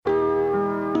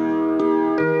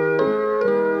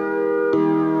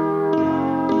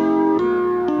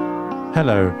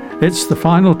Hello, it's the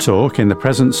final talk in the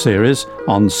present series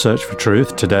on Search for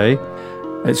Truth today.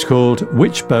 It's called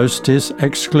Which Boast is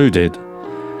Excluded?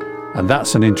 And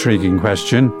that's an intriguing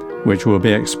question which will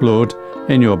be explored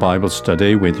in your Bible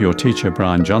study with your teacher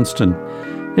Brian Johnston.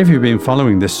 If you've been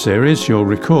following this series, you'll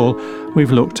recall we've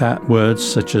looked at words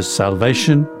such as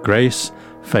salvation, grace,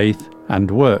 faith and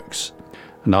works.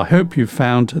 And I hope you've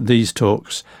found these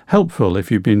talks helpful if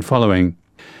you've been following.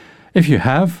 If you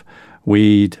have,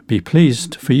 we'd be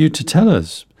pleased for you to tell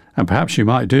us, and perhaps you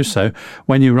might do so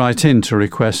when you write in to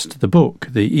request the book,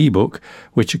 the e-book,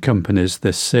 which accompanies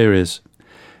this series.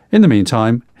 In the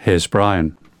meantime, here's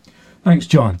Brian. Thanks,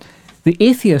 John. The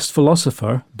atheist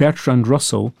philosopher Bertrand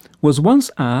Russell was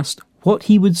once asked what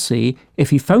he would say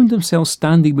if he found himself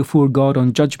standing before God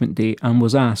on Judgment Day and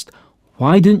was asked,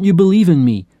 "Why didn't you believe in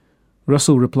me?"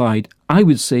 Russell replied, "I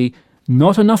would say,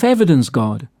 not enough evidence,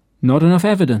 God, not enough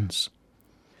evidence."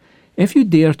 If you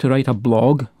dare to write a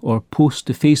blog or post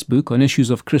to Facebook on issues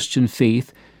of Christian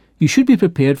faith, you should be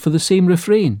prepared for the same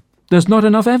refrain. There's not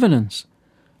enough evidence.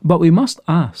 But we must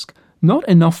ask, not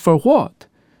enough for what?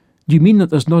 Do you mean that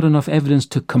there's not enough evidence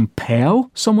to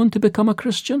compel someone to become a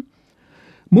Christian?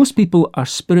 Most people are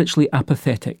spiritually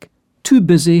apathetic, too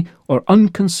busy or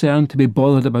unconcerned to be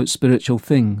bothered about spiritual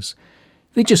things.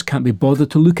 They just can't be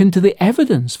bothered to look into the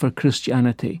evidence for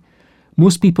Christianity.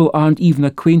 Most people aren't even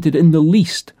acquainted in the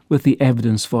least with the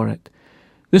evidence for it.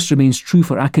 This remains true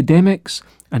for academics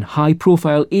and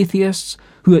high-profile atheists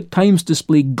who at times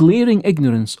display glaring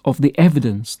ignorance of the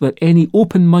evidence that any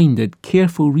open-minded,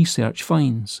 careful research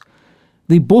finds.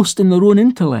 They boast in their own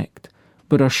intellect,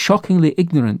 but are shockingly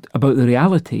ignorant about the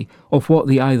reality of what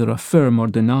they either affirm or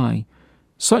deny.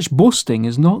 Such boasting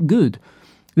is not good.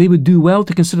 They would do well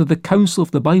to consider the counsel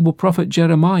of the Bible prophet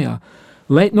Jeremiah.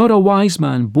 Let not a wise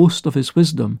man boast of his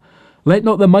wisdom. Let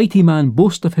not the mighty man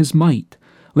boast of his might.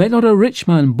 Let not a rich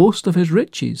man boast of his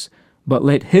riches. But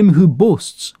let him who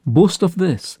boasts boast of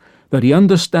this, that he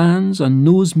understands and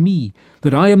knows me,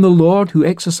 that I am the Lord who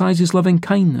exercises loving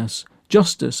kindness,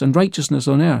 justice and righteousness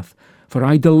on earth. For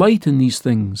I delight in these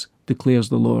things, declares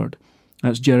the Lord.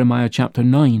 That's Jeremiah chapter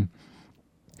 9.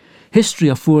 History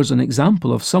affords an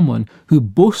example of someone who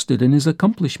boasted in his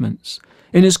accomplishments,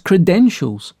 in his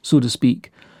credentials, so to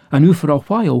speak, and who for a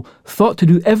while thought to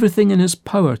do everything in his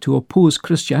power to oppose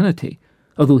Christianity,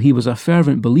 although he was a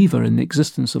fervent believer in the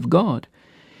existence of God.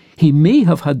 He may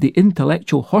have had the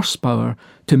intellectual horsepower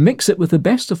to mix it with the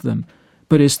best of them,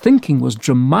 but his thinking was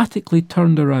dramatically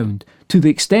turned around to the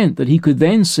extent that he could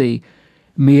then say,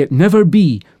 "May it never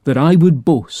be that I would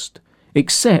boast,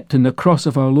 except in the cross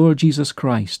of our Lord Jesus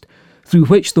Christ, through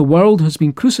which the world has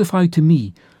been crucified to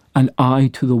me, and I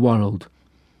to the world."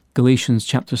 Galatians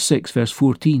chapter 6, verse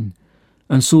 14.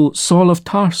 And so Saul of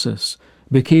Tarsus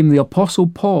became the Apostle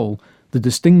Paul, the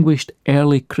distinguished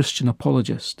early Christian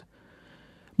apologist.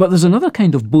 But there's another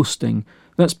kind of boasting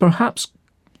that's perhaps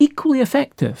equally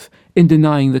effective in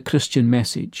denying the Christian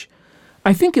message.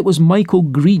 I think it was Michael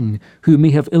Green who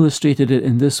may have illustrated it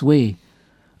in this way.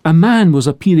 A man was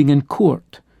appearing in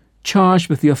court, charged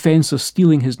with the offence of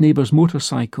stealing his neighbour's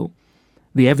motorcycle.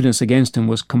 The evidence against him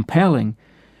was compelling,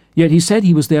 yet he said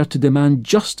he was there to demand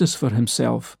justice for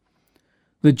himself.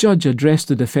 The judge addressed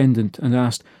the defendant and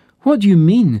asked, "What do you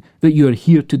mean that you are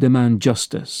here to demand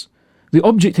justice? The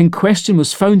object in question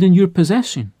was found in your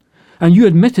possession, and you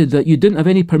admitted that you didn't have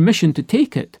any permission to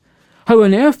take it. How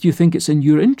on earth do you think it's in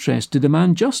your interest to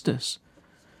demand justice?"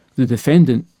 The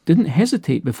defendant didn't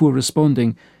hesitate before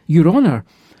responding, "Your Honour,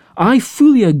 I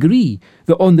fully agree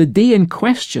that on the day in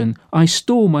question I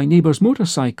stole my neighbour's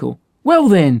motorcycle." "Well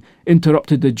then,"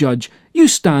 interrupted the judge, "you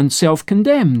stand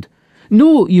self-condemned."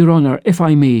 "No, Your Honour, if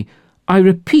I may, I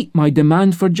repeat my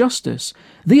demand for justice.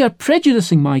 They are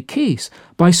prejudicing my case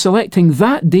by selecting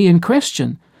that day in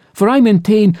question, for I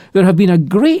maintain there have been a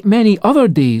great many other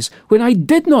days when I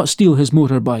did not steal his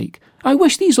motorbike. I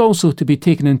wish these also to be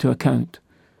taken into account."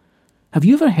 Have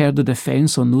you ever heard the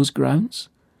defence on those grounds?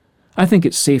 I think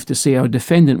it's safe to say our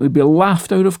defendant would be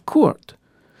laughed out of court.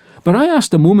 But I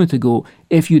asked a moment ago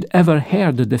if you'd ever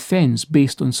heard a defence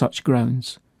based on such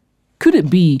grounds. Could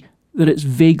it be that it's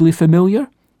vaguely familiar?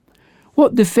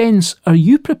 What defence are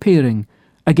you preparing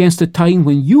against a time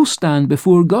when you'll stand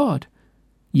before God?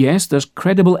 Yes, there's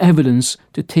credible evidence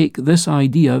to take this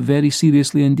idea very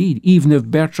seriously indeed, even if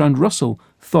Bertrand Russell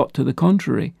thought to the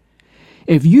contrary.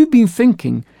 If you've been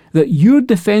thinking that your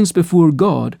defence before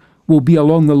God will be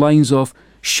along the lines of,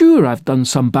 "Sure, I've done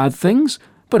some bad things,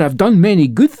 but I've done many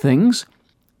good things,"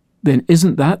 then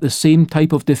isn't that the same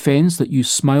type of defence that you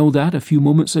smiled at a few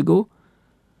moments ago?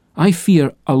 I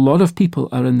fear a lot of people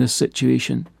are in this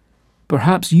situation.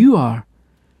 Perhaps you are.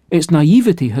 Its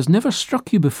naivety has never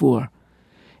struck you before.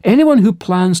 Anyone who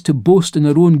plans to boast in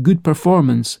their own good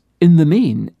performance, in the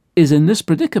main, is in this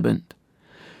predicament.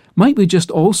 Might we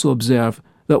just also observe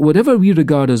that whatever we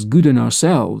regard as good in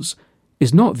ourselves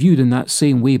is not viewed in that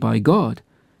same way by God.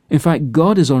 In fact,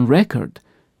 God is on record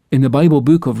in the Bible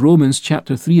book of Romans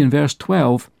chapter 3 and verse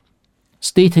 12,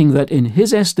 stating that in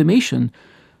his estimation,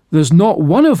 there's not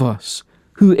one of us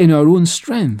who in our own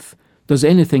strength does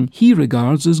anything he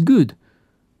regards as good.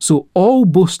 So all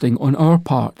boasting on our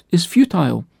part is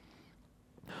futile.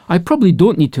 I probably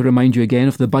don't need to remind you again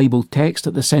of the Bible text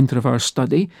at the centre of our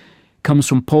study. It comes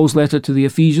from Paul's letter to the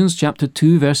Ephesians, chapter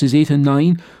 2, verses 8 and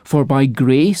 9. For by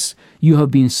grace you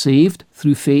have been saved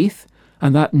through faith,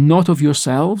 and that not of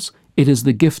yourselves, it is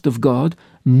the gift of God,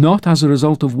 not as a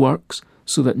result of works,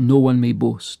 so that no one may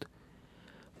boast.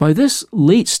 By this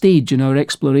late stage in our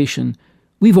exploration,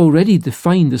 we've already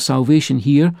defined the salvation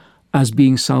here as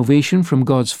being salvation from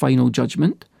God's final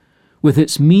judgment, with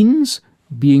its means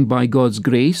being by God's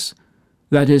grace,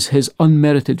 that is his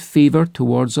unmerited favour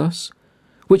towards us,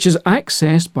 which is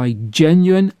accessed by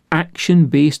genuine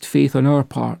action-based faith on our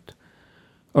part.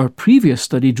 Our previous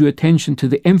study drew attention to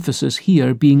the emphasis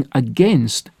here being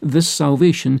against this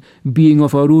salvation being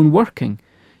of our own working.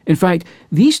 In fact,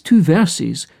 these two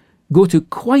verses go to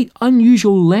quite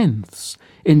unusual lengths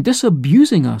in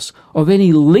disabusing us of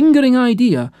any lingering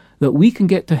idea that we can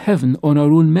get to heaven on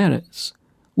our own merits.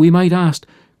 We might ask,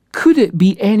 could it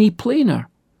be any plainer?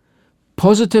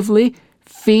 Positively,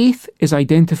 faith is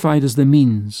identified as the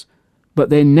means, but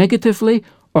then negatively,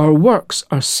 our works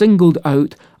are singled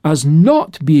out as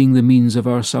not being the means of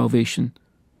our salvation.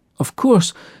 Of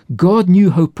course, God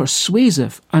knew how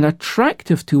persuasive and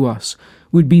attractive to us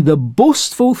would be the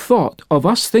boastful thought of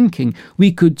us thinking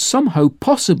we could somehow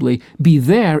possibly be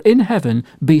there in heaven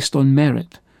based on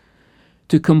merit.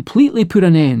 To completely put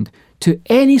an end to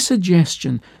any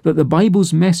suggestion that the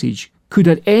Bible's message could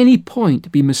at any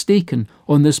point be mistaken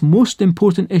on this most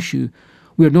important issue,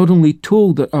 we are not only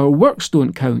told that our works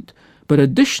don't count, but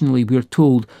additionally we are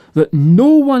told that no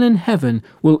one in heaven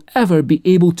will ever be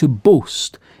able to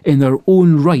boast in their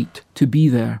own right to be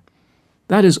there.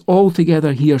 That is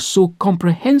altogether here so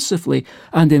comprehensively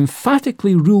and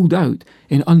emphatically ruled out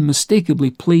in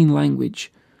unmistakably plain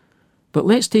language. But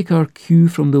let's take our cue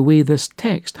from the way this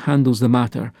text handles the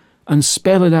matter and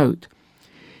spell it out.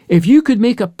 If you could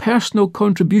make a personal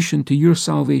contribution to your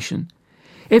salvation,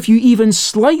 if you even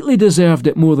slightly deserved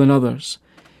it more than others,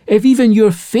 if even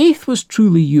your faith was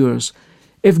truly yours,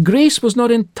 if grace was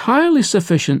not entirely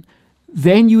sufficient,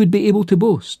 then you would be able to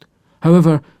boast.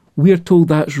 However, we are told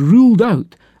that's ruled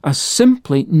out as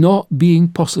simply not being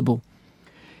possible.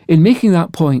 In making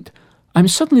that point, I'm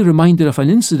suddenly reminded of an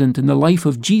incident in the life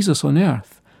of Jesus on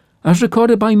earth, as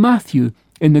recorded by Matthew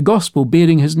in the Gospel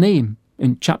bearing his name,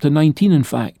 in chapter 19 in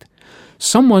fact.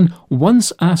 Someone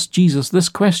once asked Jesus this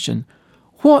question,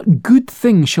 "What good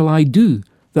thing shall I do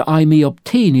that I may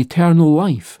obtain eternal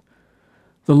life?"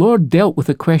 The Lord dealt with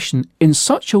the question in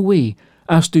such a way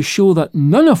as to show that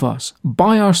none of us,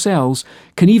 by ourselves,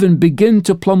 can even begin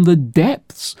to plumb the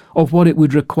depths of what it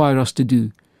would require us to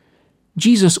do.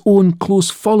 Jesus' own close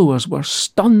followers were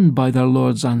stunned by their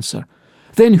Lord's answer.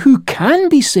 "Then who can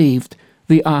be saved?"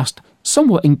 they asked,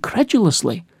 somewhat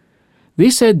incredulously. They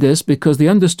said this because they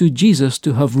understood Jesus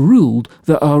to have ruled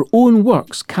that our own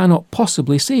works cannot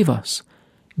possibly save us.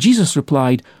 Jesus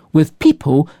replied, "With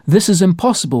people this is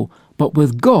impossible, but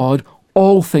with God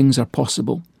all things are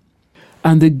possible."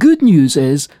 And the good news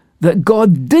is that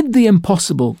God did the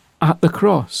impossible at the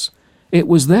cross. It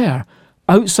was there,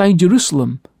 outside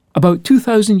Jerusalem, about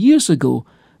 2,000 years ago,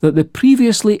 that the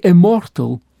previously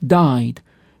immortal died,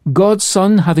 God's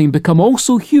Son having become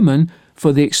also human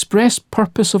for the express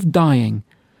purpose of dying.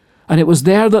 And it was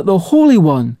there that the Holy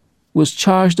One was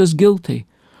charged as guilty.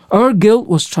 Our guilt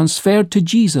was transferred to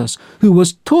Jesus, who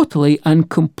was totally and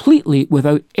completely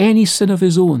without any sin of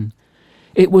his own.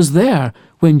 It was there,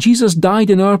 when Jesus died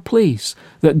in our place,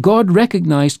 that God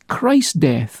recognized Christ's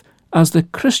death as the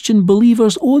Christian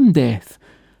believer's own death,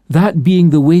 that being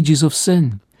the wages of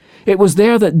sin. It was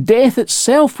there that death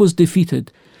itself was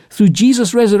defeated. Through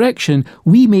Jesus' resurrection,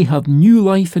 we may have new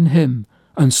life in him,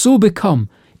 and so become,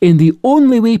 in the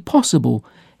only way possible,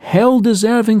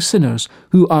 hell-deserving sinners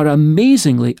who are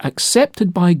amazingly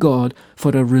accepted by God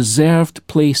for a reserved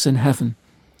place in heaven.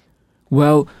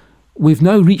 Well, we've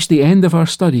now reached the end of our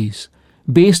studies,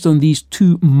 based on these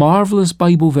two marvellous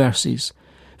Bible verses,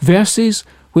 verses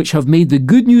which have made the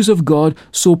good news of God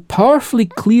so powerfully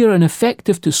clear and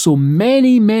effective to so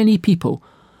many, many people.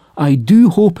 I do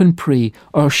hope and pray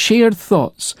our shared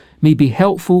thoughts may be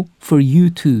helpful for you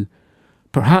too.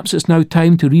 Perhaps it's now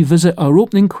time to revisit our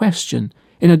opening question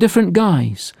in a different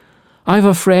guise. I have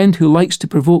a friend who likes to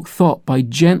provoke thought by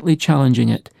gently challenging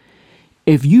it.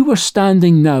 If you were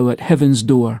standing now at heaven's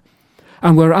door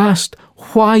and were asked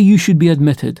why you should be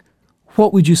admitted,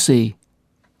 what would you say?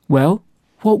 Well,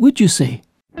 what would you say?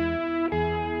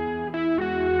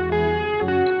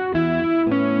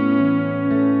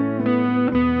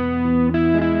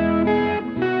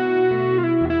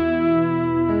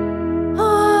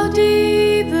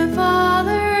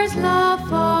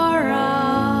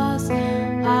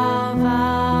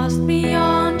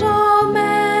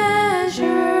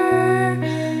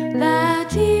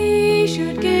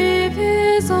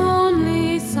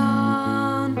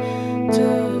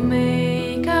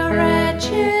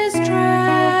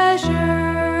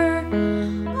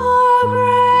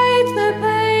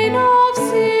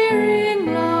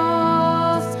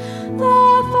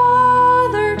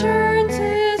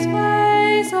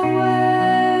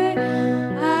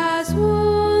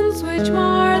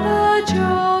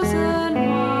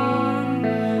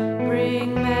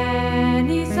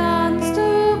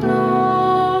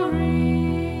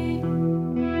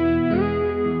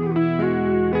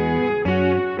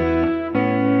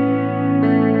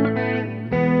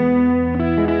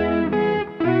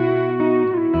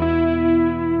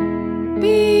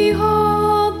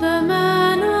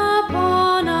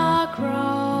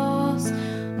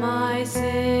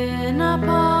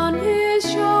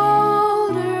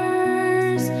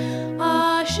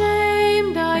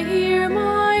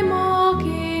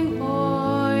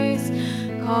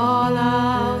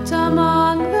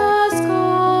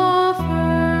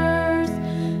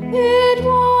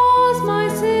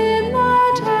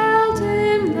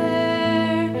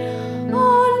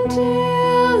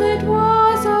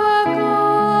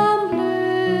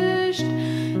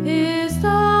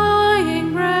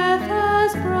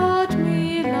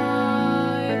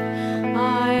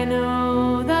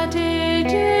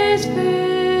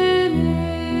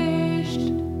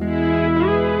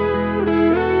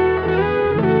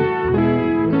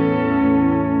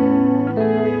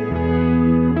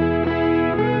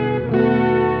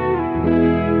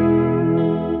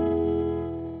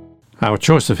 Our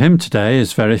choice of hymn today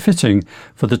is very fitting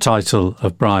for the title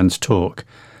of Brian's talk,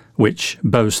 Which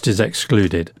Boast is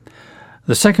Excluded.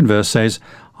 The second verse says,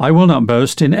 I will not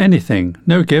boast in anything,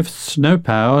 no gifts, no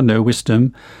power, no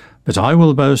wisdom, but I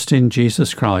will boast in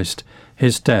Jesus Christ,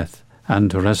 his death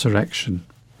and resurrection.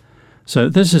 So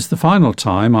this is the final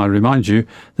time I remind you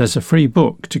there's a free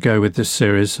book to go with this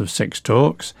series of 6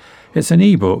 talks. It's an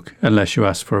e-book unless you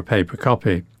ask for a paper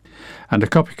copy. And a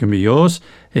copy can be yours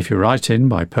if you write in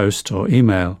by post or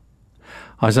email.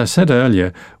 As I said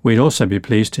earlier, we'd also be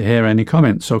pleased to hear any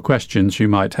comments or questions you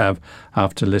might have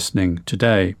after listening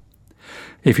today.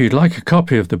 If you'd like a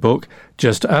copy of the book,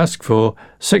 just ask for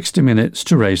 60 Minutes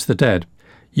to Raise the Dead.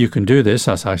 You can do this,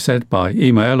 as I said, by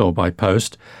email or by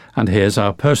post, and here's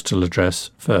our postal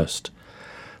address first.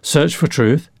 Search for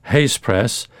Truth, Hayes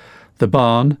Press, The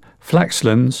Barn,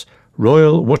 Flaxlands,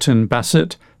 Royal Wootton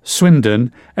Bassett,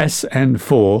 Swindon,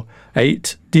 SN4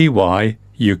 8DY,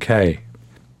 UK.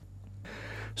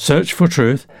 Search for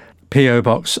Truth, P.O.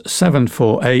 Box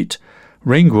 748,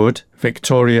 Ringwood,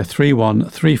 Victoria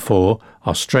 3134,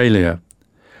 Australia.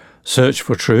 Search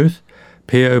for Truth,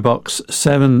 P.O. Box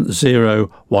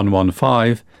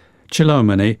 70115,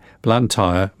 Chilomani,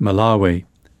 Blantyre, Malawi.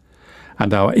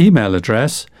 And our email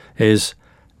address is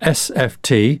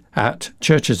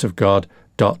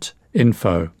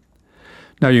sft@churchesofgod.info.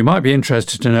 Now, you might be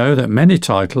interested to know that many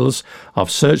titles of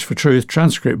Search for Truth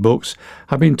transcript books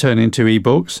have been turned into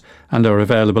e-books and are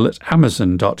available at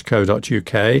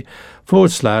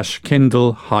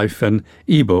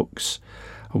amazon.co.uk/Kindle-ebooks.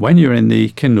 When you're in the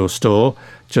Kindle store,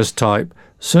 just type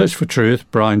Search for Truth,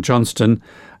 Brian Johnston,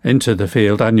 into the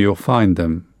field and you'll find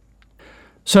them.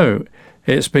 So,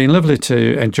 it's been lovely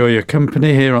to enjoy your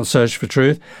company here on Search for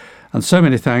Truth, and so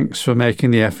many thanks for making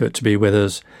the effort to be with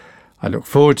us. I look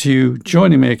forward to you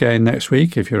joining me again next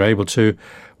week, if you're able to,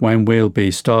 when we'll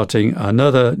be starting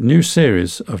another new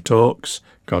series of talks,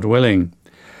 God willing.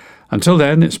 Until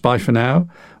then, it's bye for now.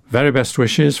 Very best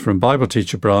wishes from Bible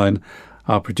teacher Brian,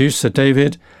 our producer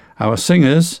David, our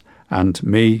singers, and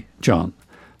me, John.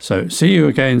 So see you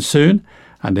again soon,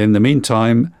 and in the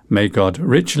meantime, may God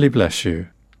richly bless you.